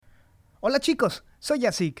Hola chicos, soy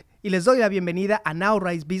Yasik y les doy la bienvenida a Now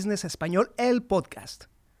Rise Business Español, el podcast.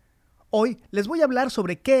 Hoy les voy a hablar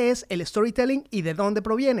sobre qué es el storytelling y de dónde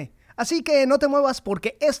proviene. Así que no te muevas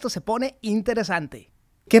porque esto se pone interesante.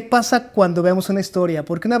 ¿Qué pasa cuando vemos una historia?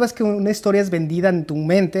 Porque una vez que una historia es vendida en tu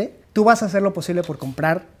mente, tú vas a hacer lo posible por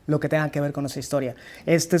comprar lo que tenga que ver con esa historia.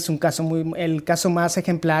 Este es un caso el caso más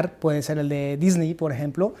ejemplar puede ser el de Disney, por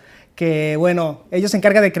ejemplo, que bueno, ellos se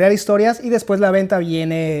encargan de crear historias y después la venta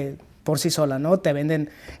viene por sí sola, ¿no? Te venden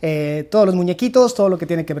todos los muñequitos, todo lo que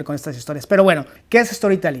tiene que ver con estas historias. Pero bueno, ¿qué es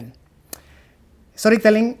storytelling?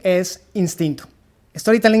 Storytelling es instinto.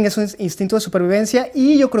 Storytelling es un instinto de supervivencia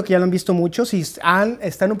y yo creo que ya lo han visto muchos. Si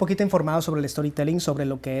están un poquito informados sobre el storytelling, sobre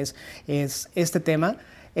lo que es este tema,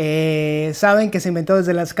 saben que se inventó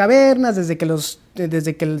desde las cavernas,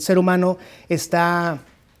 desde que el ser humano está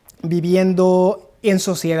viviendo en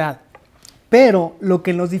sociedad. Pero lo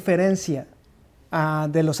que nos diferencia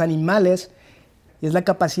de los animales es la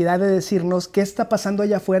capacidad de decirnos qué está pasando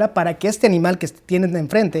allá afuera para que este animal que tienes de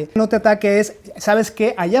enfrente no te ataque. ¿Sabes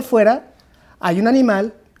qué? Allá afuera hay un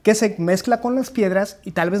animal que se mezcla con las piedras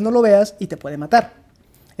y tal vez no lo veas y te puede matar.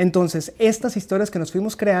 Entonces, estas historias que nos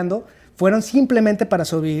fuimos creando fueron simplemente para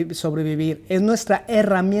sobrevivir. Es nuestra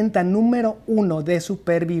herramienta número 1 de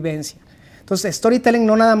supervivencia. Entonces, storytelling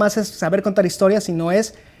no nada más es saber contar historias, sino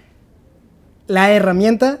es la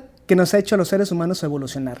herramienta que nos ha hecho a los seres humanos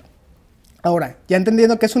evolucionar. Ahora, ya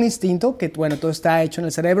entendiendo que es un instinto, que bueno, todo está hecho en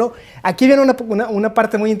el cerebro, aquí viene una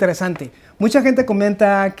parte muy interesante. Mucha gente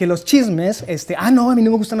comenta que los chismes, no, a mí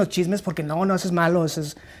no me gustan los chismes porque no, eso es malo,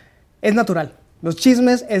 es natural. Los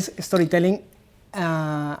chismes es storytelling,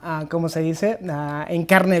 ¿cómo se dice? En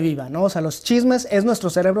carne viva, ¿no? O sea, los chismes es nuestro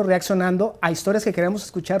cerebro reaccionando a historias que queremos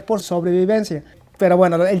escuchar por sobrevivencia. Pero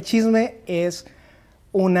bueno, el chisme es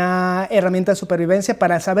una herramienta de supervivencia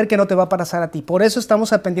para saber que no te va a pasar a ti. Por eso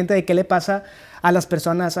estamos al pendiente de qué le pasa a las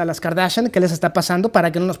personas, a las Kardashian, qué les está pasando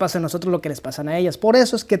para que no nos pase a nosotros lo que les pasa a ellas. Por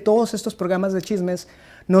eso es que todos estos programas de chismes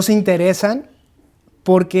nos interesan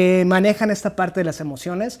porque manejan esta parte de las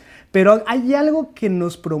emociones, pero hay algo que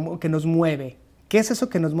nos mueve. ¿Qué es eso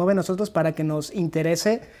que nos mueve a nosotros para que nos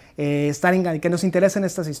interese que nos interesen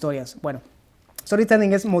estas historias? Bueno,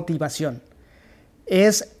 storytelling es motivación.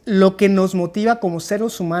 Es lo que nos motiva como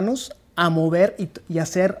seres humanos a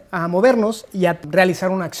movernos y a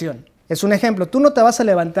realizar una acción. Es un ejemplo, tú no te vas a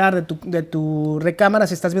levantar de tu recámara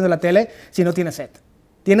si estás viendo la tele si no tienes sed.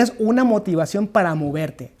 Tienes una motivación para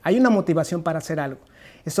moverte, hay una motivación para hacer algo.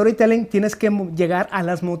 Storytelling, tienes que llegar a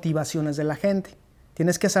las motivaciones de la gente.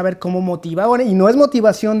 Tienes que saber cómo motivar. Bueno, y no es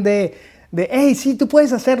motivación de hey, sí, tú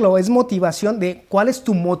puedes hacerlo. Es motivación de cuál es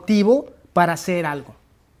tu motivo para hacer algo.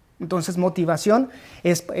 Entonces, motivación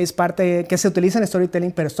es parte que se utiliza en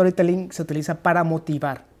storytelling, pero storytelling se utiliza para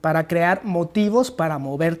motivar, para crear motivos para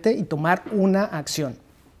moverte y tomar una acción.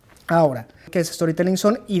 Ahora, ¿qué es storytelling?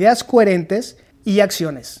 Son ideas coherentes y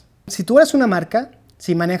acciones. Si tú eres una marca,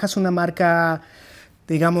 si manejas una marca,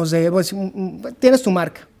 digamos, tienes tu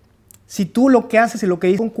marca. Si tú lo que haces y lo que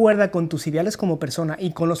dices concuerda con tus ideales como persona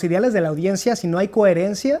y con los ideales de la audiencia, si no hay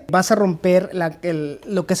coherencia, vas a romper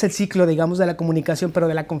lo que es el ciclo, digamos, de la comunicación, pero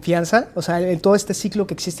de la confianza. O sea, en todo este ciclo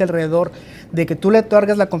que existe alrededor de que tú le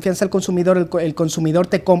otorgas la confianza al consumidor, el consumidor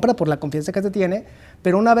te compra por la confianza que te tiene,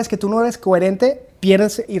 pero una vez que tú no eres coherente,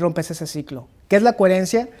 pierdes y rompes ese ciclo. ¿Qué es la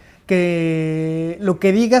coherencia? Que lo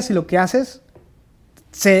que digas y lo que haces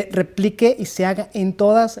se replique y se haga en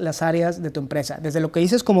todas las áreas de tu empresa. Desde lo que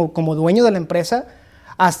dices como dueño de la empresa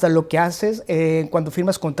hasta lo que haces cuando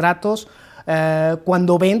firmas contratos,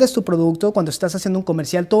 cuando vendes tu producto, cuando estás haciendo un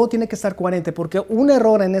comercial, todo tiene que estar coherente porque un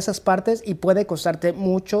error en esas partes y puede costarte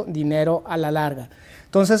mucho dinero a la larga.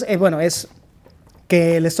 Entonces, es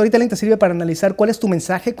que el storytelling te sirve para analizar cuál es tu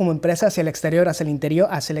mensaje como empresa hacia el exterior, hacia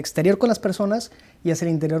el exterior con las personas y hacia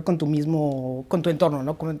el interior con tu entorno,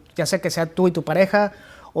 ¿no? Ya sea que sea tú y tu pareja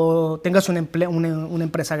o tengas una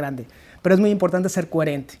empresa grande. Pero es muy importante ser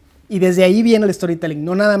coherente. Y desde ahí viene el storytelling.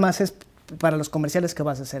 No nada más es para los comerciales que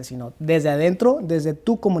vas a hacer, sino desde adentro, desde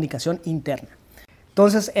tu comunicación interna.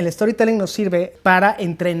 Entonces, el storytelling nos sirve para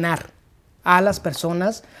entrenar a las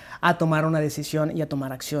personas a tomar una decisión y a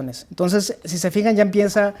tomar acciones. Entonces, si se fijan, ya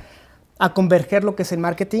empieza a converger lo que es el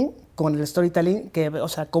marketing con el storytelling,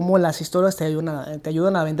 cómo las historias te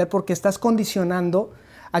ayudan a vender porque estás condicionando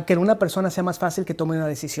a que en una persona sea más fácil que tome una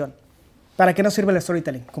decisión. ¿Para qué nos sirve el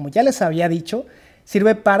storytelling? Como ya les había dicho,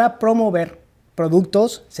 sirve para promover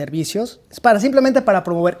productos, servicios, simplemente para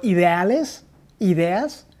promover ideas,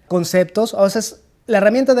 conceptos, es la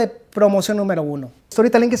herramienta de promoción número 1.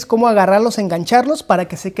 Storytelling es cómo agarrarlos, engancharlos para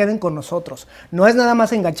que se queden con nosotros. No es nada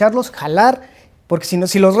más engancharlos, jalar Porque si, no,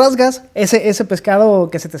 si los rasgas, ese pescado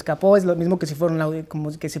que se te escapó es lo mismo que si fuera,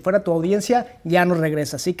 como que si fuera tu audiencia, ya no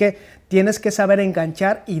regresa. Así que tienes que saber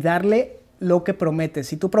enganchar y darle lo que prometes.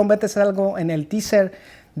 Si tú prometes algo en el teaser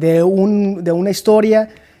de una historia,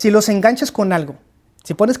 si los enganchas con algo,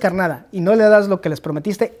 si pones carnada y no le das lo que les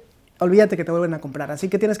prometiste, olvídate que te vuelven a comprar. Así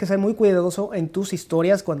que tienes que ser muy cuidadoso en tus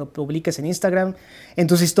historias cuando publiques en Instagram, en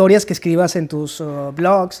tus historias que escribas en tus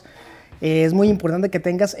blogs. Es muy importante que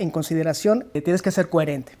tengas en consideración que tienes que ser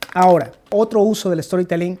coherente. Ahora, otro uso del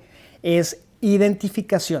storytelling es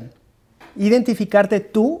identificación. Identificarte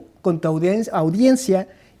tú con tu audiencia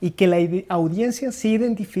y que la audiencia se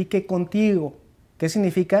identifique contigo. ¿Qué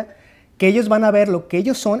significa? Que ellos van a ver lo que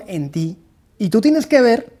ellos son en ti y tú tienes que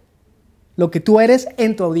ver lo que tú eres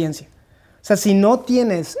en tu audiencia. O sea, si no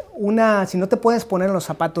te puedes poner en los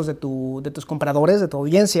zapatos de tus compradores, de tu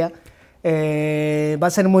audiencia, va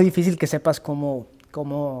a ser muy difícil que sepas cómo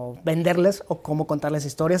venderles o cómo contarles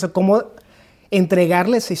historias o cómo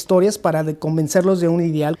entregarles historias para convencerlos de un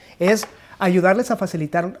ideal. Es ayudarles a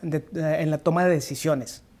facilitar en la toma de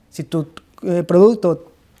decisiones. Si tu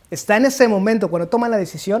producto está en ese momento cuando toman la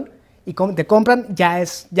decisión y te compran, ya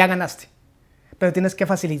ganaste. Pero tienes que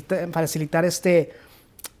facilitar este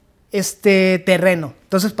terreno.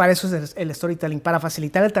 Entonces, para eso es el storytelling, para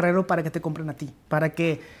facilitar el terreno para que te compren a ti, para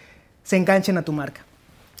que se enganchen a tu marca.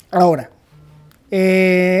 Ahora,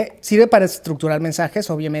 sirve para estructurar mensajes,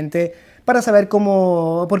 obviamente, para saber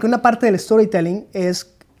cómo, porque una parte del storytelling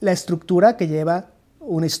es la estructura que lleva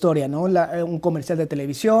una historia, ¿no? Un comercial de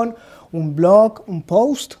televisión, un blog, un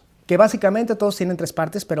post, que básicamente todos tienen 3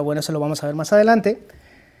 partes, pero bueno, eso lo vamos a ver más adelante.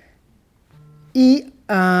 Y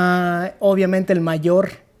obviamente el mayor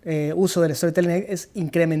uso del storytelling es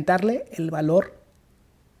incrementarle el valor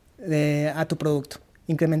a tu producto,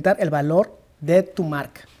 incrementar el valor de tu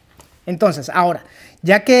marca. Entonces, ahora,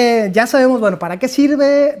 ya sabemos, bueno, ¿para qué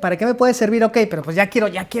sirve? ¿Para qué me puede servir? Ok, pero pues ya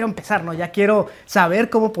quiero empezar, ¿no? Ya quiero saber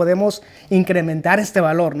cómo podemos incrementar este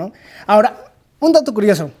valor, ¿no? Ahora, un dato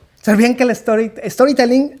curioso. ¿Sabían que el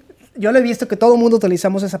storytelling, yo lo he visto que todo el mundo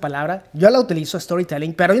utilizamos esa palabra, yo la utilizo,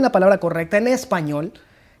 storytelling, pero hay una palabra correcta en español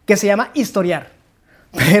que se llama historiar.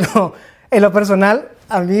 Pero en lo personal,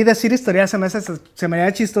 a mí decir historiar se me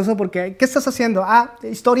haría chistoso porque ¿qué estás haciendo?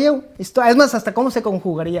 Historio. Es más, hasta cómo se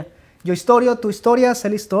conjugaría. Yo historio, tu historia, sé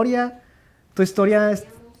la historia, tu historia,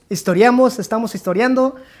 historiamos, estamos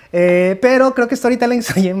historiando, pero creo que storytelling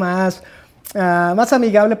se oye más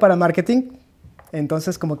amigable para marketing.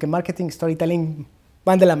 Entonces, como que marketing y storytelling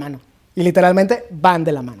van de la mano. Y literalmente van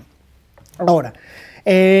de la mano. Ahora,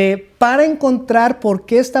 para encontrar por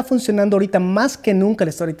qué está funcionando ahorita más que nunca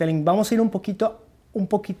el storytelling, vamos a ir un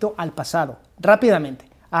poquito al pasado, rápidamente,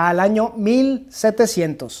 al año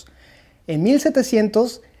 1700. En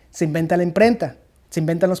 1700 se inventa la imprenta,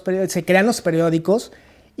 se crean los periódicos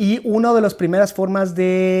y una de las primeras formas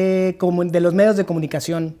de los medios de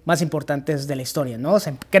comunicación más importantes de la historia, ¿no?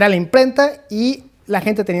 Se crea la imprenta y la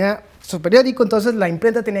gente tenía su periódico, entonces la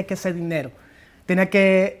imprenta tenía que hacer dinero, tenía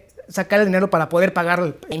que sacar el dinero para poder pagar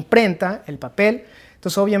la imprenta, el papel.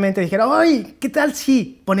 Entonces, obviamente dijeron, ¡ay! ¿Qué tal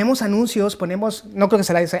si ponemos anuncios? No creo que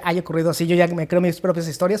se les haya ocurrido así, yo ya me creo mis propias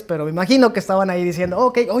historias, pero me imagino que estaban ahí diciendo,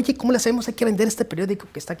 ok, oye, ¿cómo le hacemos? Hay que vender este periódico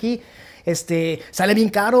que está aquí, sale bien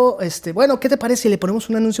caro, bueno, ¿qué te parece si le ponemos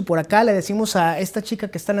un anuncio por acá? Le decimos a esta chica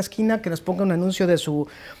que está en la esquina que nos ponga un anuncio de su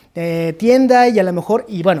tienda y a lo mejor,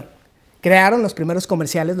 y bueno, crearon los primeros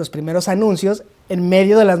comerciales, los primeros anuncios en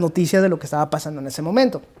medio de las noticias de lo que estaba pasando en ese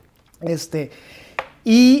momento.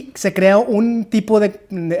 Y se creó el tipo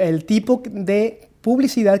de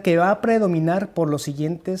publicidad que va a predominar por los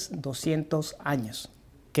siguientes 200 años,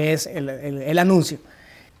 que es el anuncio.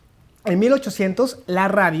 En 1800, la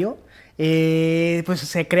radio, pues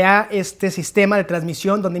se crea este sistema de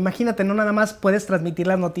transmisión donde, imagínate, no nada más puedes transmitir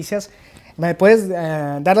las noticias, puedes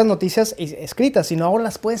dar las noticias escritas, sino ahora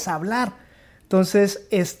las puedes hablar. Entonces,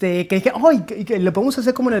 que dije, ¡ay! Que lo podemos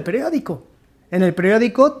hacer como en el periódico. En el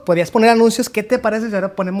periódico podías poner anuncios. ¿Qué te parece si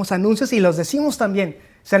ahora ponemos anuncios y los decimos también?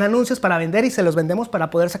 Sean anuncios para vender y se los vendemos para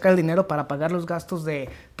poder sacar el dinero para pagar los gastos de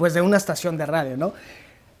una estación de radio, ¿no?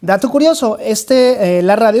 Dato curioso,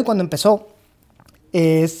 la radio cuando empezó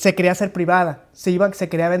se quería hacer privada. Se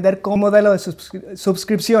quería vender como modelo de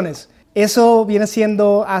suscripciones. Eso viene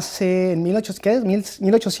siendo en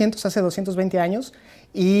 1800, hace 220 años.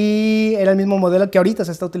 Y era el mismo modelo que ahorita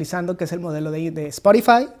se está utilizando, que es el modelo de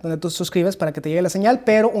Spotify, donde tú suscribes para que te llegue la señal,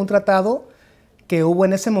 pero un tratado que hubo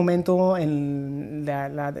en ese momento en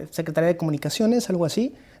la Secretaría de Comunicaciones, algo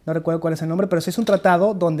así, no recuerdo cuál es el nombre, pero sí es un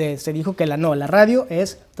tratado donde se dijo que la radio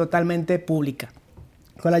es totalmente pública.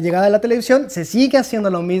 Con la llegada de la televisión se sigue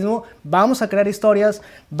haciendo lo mismo, vamos a crear historias,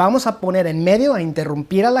 vamos a poner en medio, a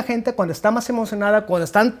interrumpir a la gente cuando está más emocionada, cuando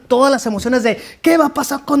están todas las emociones de ¿qué va a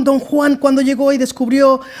pasar con Don Juan cuando llegó y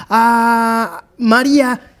descubrió a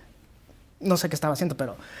María? No sé qué estaba haciendo,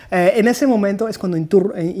 pero en ese momento es cuando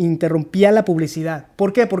interrumpía la publicidad.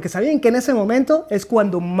 ¿Por qué? Porque sabían que en ese momento es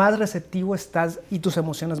cuando más receptivo estás y tus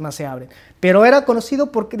emociones más se abren. Pero era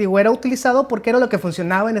conocido porque, era utilizado porque era lo que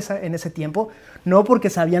funcionaba en ese tiempo, no porque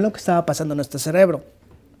sabían lo que estaba pasando en nuestro cerebro.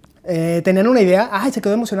 Tenían una idea, se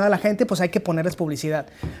quedó emocionada la gente, pues hay que ponerles publicidad.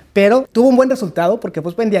 Pero tuvo un buen resultado porque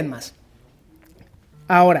pues vendían más.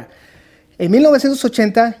 Ahora, en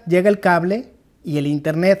 1980 llega el cable y el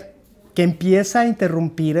internet, que empieza a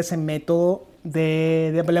interrumpir ese método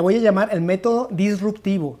le voy a llamar el método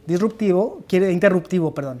interruptivo, de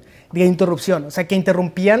interrupción. O sea, que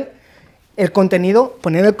interrumpían el contenido,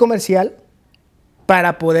 ponían el comercial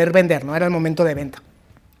para poder vender, ¿no? Era el momento de venta.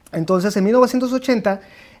 Entonces, en 1980,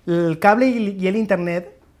 el cable y el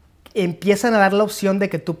internet empiezan a dar la opción de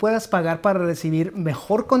que tú puedas pagar para recibir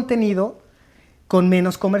mejor contenido con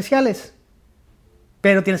menos comerciales,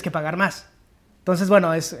 pero tienes que pagar más. Entonces,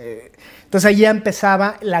 bueno, entonces ahí ya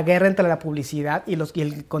empezaba la guerra entre la publicidad y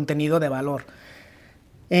el contenido de valor.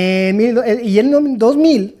 En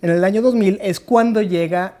el año 2000 es cuando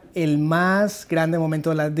llega el más grande momento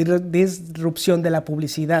de la disrupción de la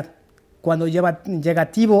publicidad. Cuando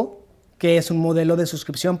llega TiVo, que es un modelo de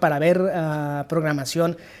suscripción para ver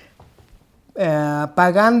programación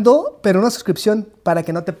pagando, pero una suscripción para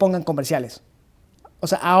que no te pongan comerciales. O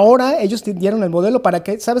sea, ahora ellos te dieron el modelo para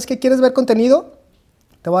que, ¿sabes qué? ¿Quieres ver contenido?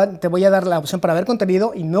 Te voy a dar la opción para ver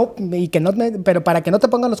contenido, pero para que no te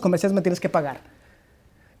pongan los comerciales me tienes que pagar.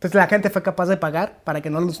 Entonces la gente fue capaz de pagar para que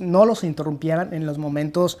no los interrumpieran en los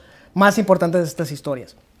momentos más importantes de estas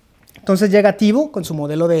historias. Entonces llega TiVo con su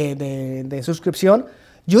modelo de suscripción.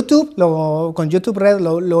 YouTube, con YouTube Red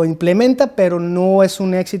lo implementa, pero no es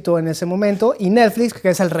un éxito en ese momento. Y Netflix, que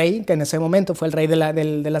es el rey, que en ese momento fue el rey de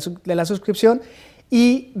la suscripción,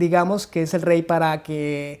 y digamos que es el rey para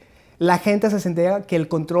que la gente se sentía que el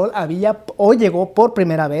control llegó por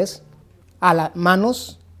primera vez a las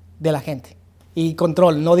manos de la gente. Y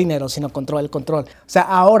control, no dinero, sino el control. O sea,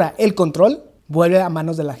 ahora el control vuelve a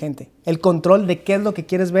manos de la gente. El control de qué es lo que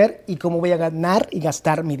quieres ver y cómo voy a ganar y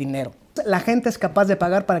gastar mi dinero. La gente es capaz de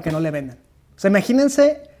pagar para que no le vendan. O sea,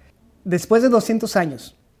 imagínense, después de 200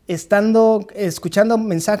 años, escuchando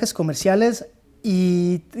mensajes comerciales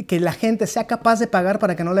y que la gente sea capaz de pagar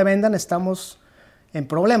para que no le vendan, estamos en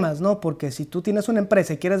problemas, ¿no? Porque si tú tienes una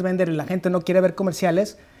empresa y quieres vender y la gente no quiere ver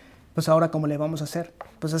comerciales, pues ahora ¿cómo le vamos a hacer?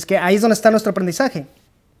 Pues es que ahí es donde está nuestro aprendizaje.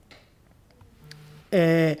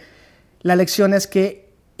 La lección es que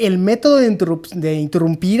el método de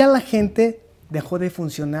interrumpir a la gente dejó de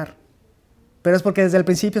funcionar. Pero es porque desde el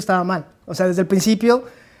principio estaba mal. O sea, desde el principio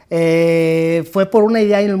fue por una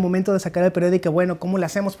idea en el momento de sacar el periódico. Bueno, ¿cómo le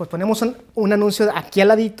hacemos? Pues ponemos un anuncio aquí al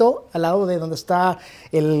ladito, al lado de donde está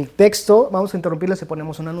el texto. Vamos a interrumpirlo y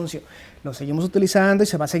ponemos un anuncio. Lo seguimos utilizando y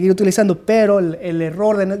se va a seguir utilizando. Pero el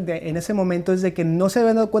error en ese momento es de que no se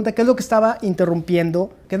habían dado cuenta qué es lo que estaba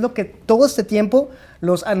interrumpiendo, qué es lo que todo este tiempo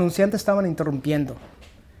los anunciantes estaban interrumpiendo.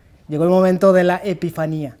 Llegó el momento de la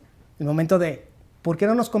epifanía. El momento de ¿por qué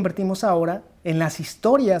no nos convertimos ahora en las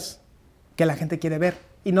historias que la gente quiere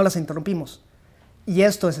ver y no las interrumpimos? Y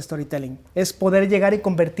esto es storytelling, es poder llegar y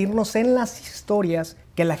convertirnos en las historias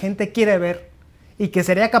que la gente quiere ver y que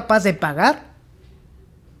sería capaz de pagar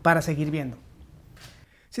para seguir viendo.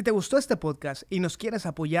 Si te gustó este podcast y nos quieres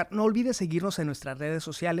apoyar, no olvides seguirnos en nuestras redes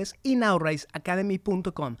sociales y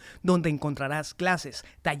nowriseacademy.com, donde encontrarás clases,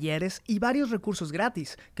 talleres y varios recursos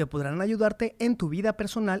gratis que podrán ayudarte en tu vida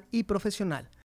personal y profesional.